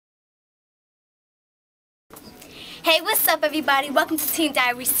Hey, what's up, everybody? Welcome to Teen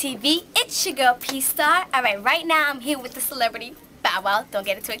Diaries TV. It's your girl, P-Star. All right, right now I'm here with the celebrity Bow Wow. Don't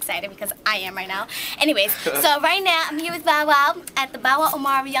get it too excited because I am right now. Anyways, so right now I'm here with Bow Wow at the Bow Wow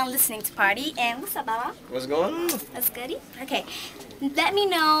Omarion listening to party. And what's up, Bow Wow? What's going on? That's goody. Okay, let me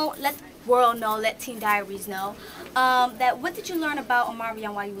know, let the world know, let Teen Diaries know that what did you learn about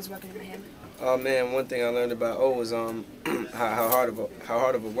Omarion while you was working with him? Oh man, one thing I learned about O was how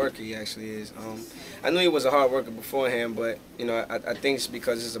hard of a worker he actually is. I knew he was a hard worker beforehand, but you know I think it's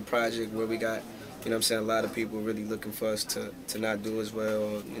because it's a project where we got, you know what I'm saying, a lot of people really looking for us to not do as well,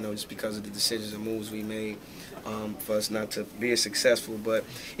 or, you know, just because of the decisions and moves we made for us not to be as successful. But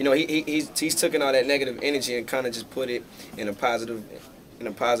you know he's taken all that negative energy and kind of just put it in a positive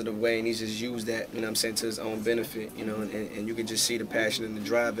way, and he's just used that, you know what I'm saying, to his own benefit, you know, and you can just see the passion and the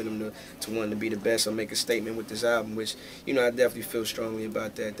drive in him to want to be the best or make a statement with this album, which, you know, I definitely feel strongly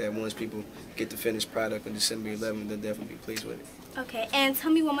about that once people get the finished product on December 11th, they'll definitely be pleased with it. Okay, and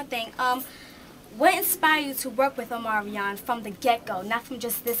tell me one more thing. What inspired you to work with Omarion from the get-go, not from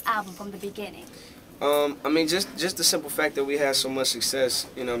just this album, from the beginning? I mean, just the simple fact that we had so much success,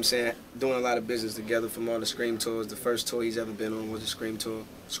 you know what I'm saying, doing a lot of business together from all the Scream tours. The first tour he's ever been on was the Scream tour.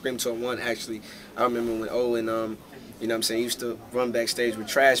 Scream Tour 1, actually. I remember when O and, you know what I'm saying, used to run backstage with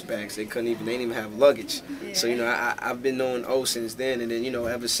trash bags. They didn't even have luggage. Yeah. So, you know, I've been knowing O since then, and then, you know,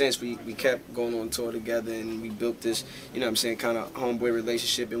 ever since we kept going on tour together, and we built this, you know what I'm saying, kind of homeboy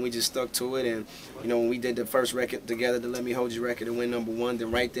relationship, and we just stuck to it. And, you know, when we did the first record together, the Let Me Hold You record, and went #1,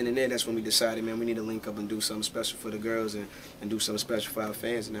 then right then and there, that's when we decided, man, we need to link up and do something special for the girls and do something special for our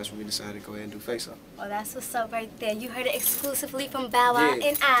fans, and that's when we decided to go ahead and do Face Off. Oh, that's what's up right there. You heard it exclusively from Bow Wow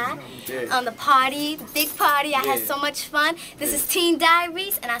and I Yeah. on the party, the big party. I had Yeah. so much fun. This is Teen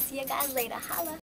Diaries, and I'll see you guys later. Holla.